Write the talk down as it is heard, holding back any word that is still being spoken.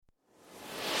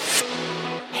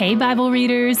Hey, Bible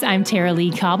readers, I'm Tara Lee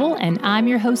Cobble, and I'm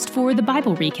your host for the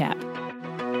Bible Recap.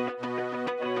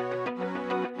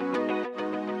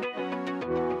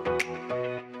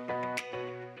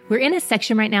 We're in a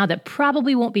section right now that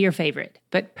probably won't be your favorite,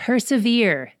 but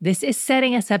persevere. This is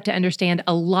setting us up to understand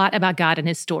a lot about God and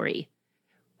His story.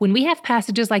 When we have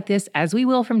passages like this, as we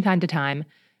will from time to time,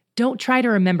 don't try to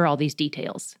remember all these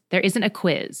details. There isn't a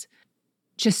quiz.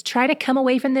 Just try to come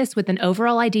away from this with an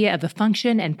overall idea of the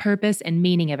function and purpose and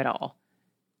meaning of it all.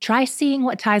 Try seeing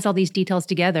what ties all these details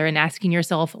together and asking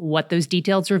yourself what those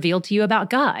details reveal to you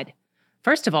about God.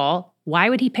 First of all, why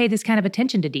would He pay this kind of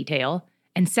attention to detail?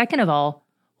 And second of all,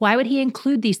 why would He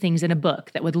include these things in a book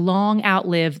that would long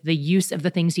outlive the use of the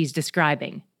things He's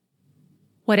describing?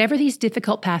 Whatever these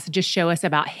difficult passages show us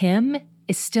about Him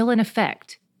is still in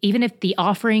effect, even if the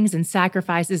offerings and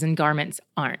sacrifices and garments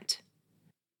aren't.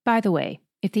 By the way,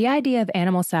 if the idea of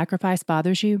animal sacrifice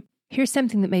bothers you, here's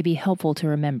something that may be helpful to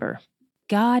remember.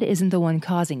 God isn't the one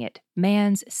causing it.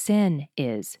 Man's sin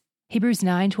is. Hebrews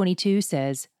 9:22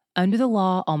 says, "Under the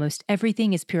law, almost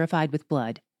everything is purified with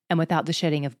blood, and without the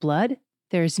shedding of blood,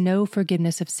 there is no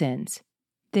forgiveness of sins."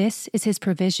 This is His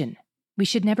provision. We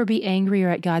should never be angrier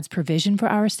at God's provision for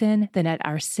our sin than at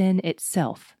our sin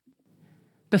itself.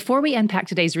 Before we unpack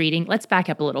today's reading, let's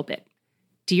back up a little bit.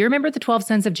 Do you remember the 12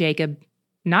 sons of Jacob?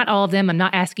 Not all of them. I'm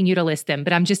not asking you to list them,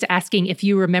 but I'm just asking if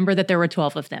you remember that there were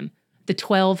 12 of them, the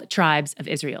 12 tribes of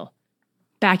Israel.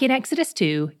 Back in Exodus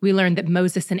 2, we learned that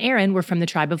Moses and Aaron were from the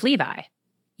tribe of Levi.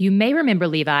 You may remember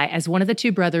Levi as one of the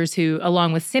two brothers who,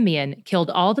 along with Simeon, killed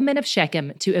all the men of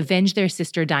Shechem to avenge their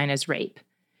sister Dinah's rape.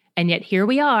 And yet here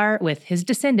we are with his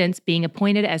descendants being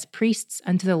appointed as priests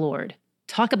unto the Lord.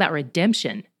 Talk about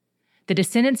redemption. The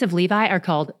descendants of Levi are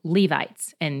called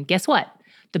Levites, and guess what?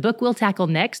 The book we'll tackle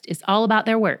next is all about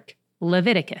their work,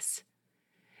 Leviticus.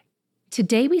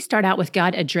 Today we start out with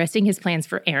God addressing His plans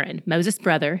for Aaron, Moses'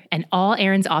 brother, and all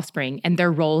Aaron's offspring and their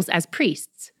roles as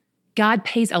priests. God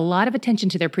pays a lot of attention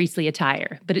to their priestly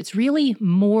attire, but it's really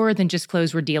more than just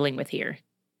clothes we're dealing with here.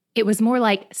 It was more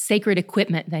like sacred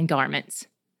equipment than garments.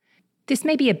 This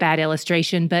may be a bad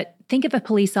illustration, but think of a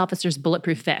police officer's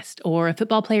bulletproof vest or a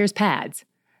football player's pads.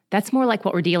 That's more like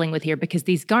what we're dealing with here because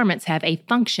these garments have a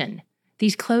function.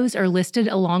 These clothes are listed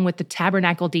along with the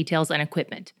tabernacle details and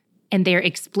equipment, and they're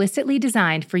explicitly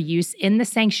designed for use in the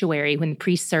sanctuary when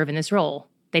priests serve in this role.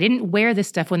 They didn't wear this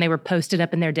stuff when they were posted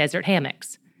up in their desert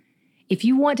hammocks. If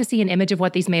you want to see an image of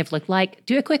what these may have looked like,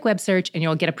 do a quick web search and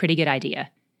you'll get a pretty good idea.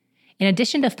 In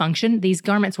addition to function, these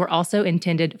garments were also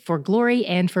intended for glory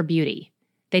and for beauty.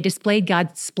 They displayed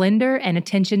God's splendor and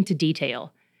attention to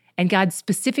detail, and God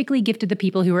specifically gifted the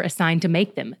people who were assigned to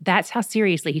make them. That's how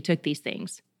seriously He took these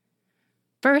things.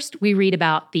 First, we read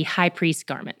about the high priest's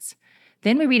garments.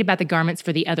 Then we read about the garments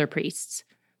for the other priests.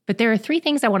 But there are three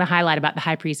things I want to highlight about the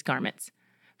high priest's garments.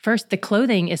 First, the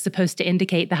clothing is supposed to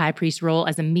indicate the high priest's role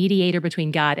as a mediator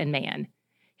between God and man.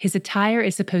 His attire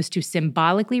is supposed to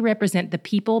symbolically represent the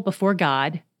people before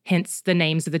God, hence the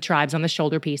names of the tribes on the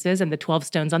shoulder pieces and the 12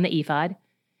 stones on the ephod,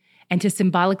 and to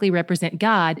symbolically represent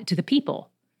God to the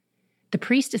people. The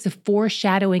priest is a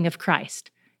foreshadowing of Christ,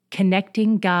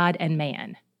 connecting God and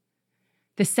man.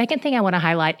 The second thing I want to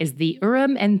highlight is the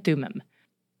Urim and Thummim.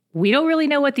 We don't really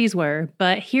know what these were,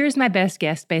 but here's my best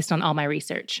guess based on all my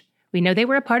research. We know they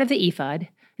were a part of the ephod,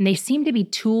 and they seem to be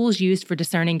tools used for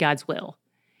discerning God's will.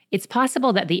 It's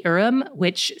possible that the Urim,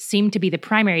 which seemed to be the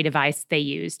primary device they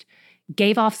used,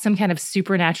 gave off some kind of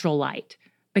supernatural light,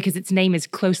 because its name is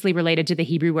closely related to the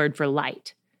Hebrew word for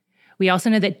light. We also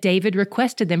know that David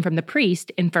requested them from the priest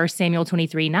in 1 Samuel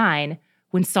 23:9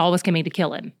 when Saul was coming to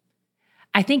kill him.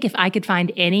 I think if I could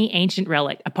find any ancient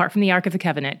relic apart from the Ark of the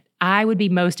Covenant, I would be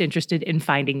most interested in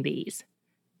finding these.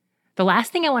 The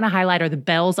last thing I want to highlight are the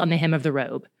bells on the hem of the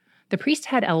robe. The priest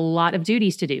had a lot of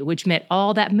duties to do, which meant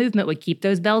all that movement would keep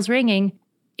those bells ringing.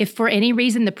 If for any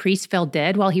reason the priest fell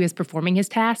dead while he was performing his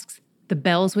tasks, the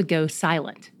bells would go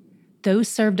silent. Those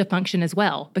served a function as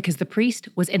well, because the priest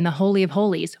was in the Holy of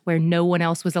Holies where no one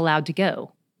else was allowed to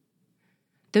go.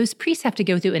 Those priests have to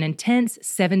go through an intense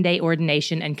 7-day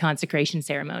ordination and consecration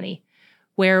ceremony,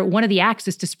 where one of the acts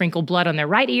is to sprinkle blood on their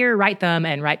right ear, right thumb,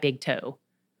 and right big toe.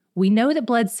 We know that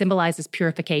blood symbolizes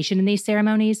purification in these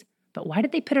ceremonies, but why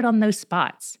did they put it on those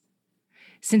spots?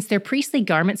 Since their priestly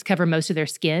garments cover most of their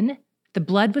skin, the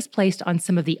blood was placed on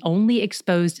some of the only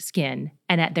exposed skin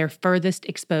and at their furthest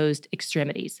exposed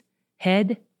extremities: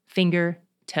 head, finger,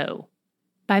 toe.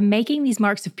 By making these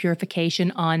marks of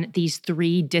purification on these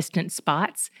 3 distant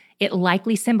spots, it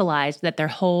likely symbolized that their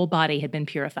whole body had been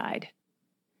purified.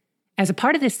 As a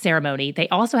part of this ceremony, they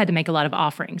also had to make a lot of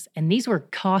offerings, and these were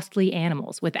costly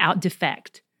animals without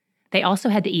defect. They also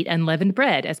had to eat unleavened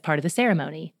bread as part of the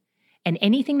ceremony. And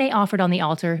anything they offered on the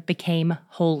altar became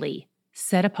holy,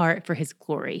 set apart for his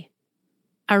glory.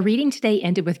 Our reading today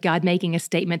ended with God making a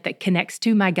statement that connects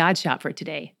to my God shot for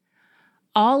today.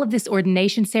 All of this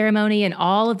ordination ceremony and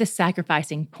all of this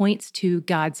sacrificing points to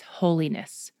God's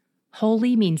holiness.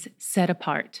 Holy means set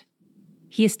apart.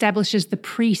 He establishes the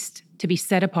priest to be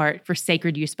set apart for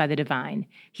sacred use by the divine.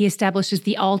 He establishes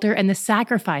the altar and the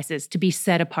sacrifices to be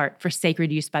set apart for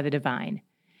sacred use by the divine.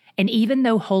 And even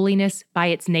though holiness by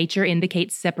its nature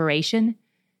indicates separation,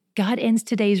 God ends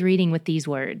today's reading with these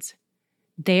words: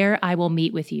 "There I will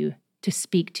meet with you to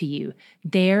speak to you.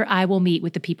 There I will meet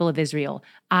with the people of Israel.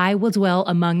 I will dwell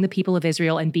among the people of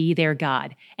Israel and be their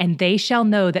God. And they shall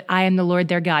know that I am the Lord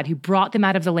their God, who brought them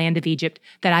out of the land of Egypt,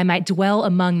 that I might dwell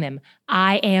among them.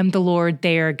 I am the Lord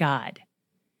their God."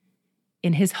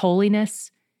 In his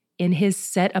holiness, in his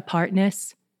set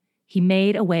apartness, he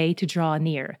made a way to draw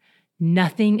near.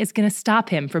 Nothing is going to stop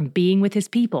him from being with his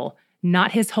people.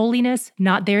 Not his holiness,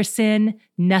 not their sin,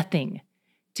 nothing.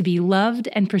 To be loved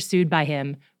and pursued by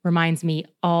him reminds me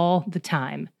all the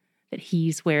time that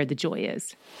he's where the joy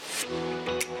is.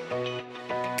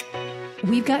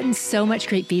 We've gotten so much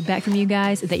great feedback from you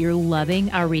guys that you're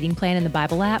loving our reading plan in the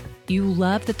Bible app. You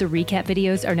love that the recap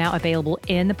videos are now available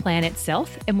in the plan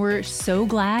itself, and we're so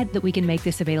glad that we can make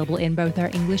this available in both our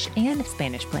English and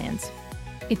Spanish plans.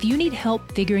 If you need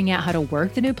help figuring out how to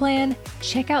work the new plan,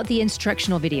 check out the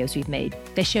instructional videos we've made.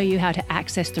 They show you how to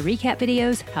access the recap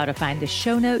videos, how to find the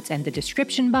show notes and the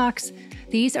description box.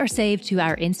 These are saved to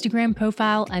our Instagram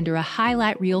profile under a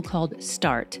highlight reel called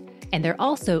Start, and they're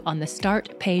also on the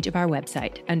Start page of our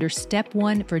website under Step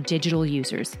 1 for digital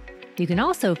users. You can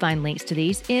also find links to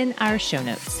these in our show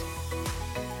notes.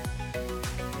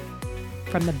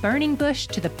 From the burning bush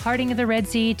to the parting of the Red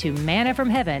Sea to manna from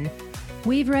heaven,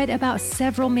 we've read about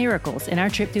several miracles in our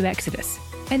trip through Exodus,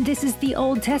 and this is the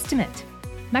Old Testament.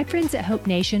 My friends at Hope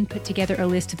Nation put together a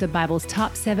list of the Bible's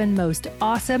top 7 most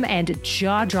awesome and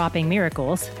jaw-dropping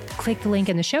miracles. Click the link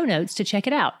in the show notes to check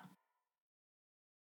it out.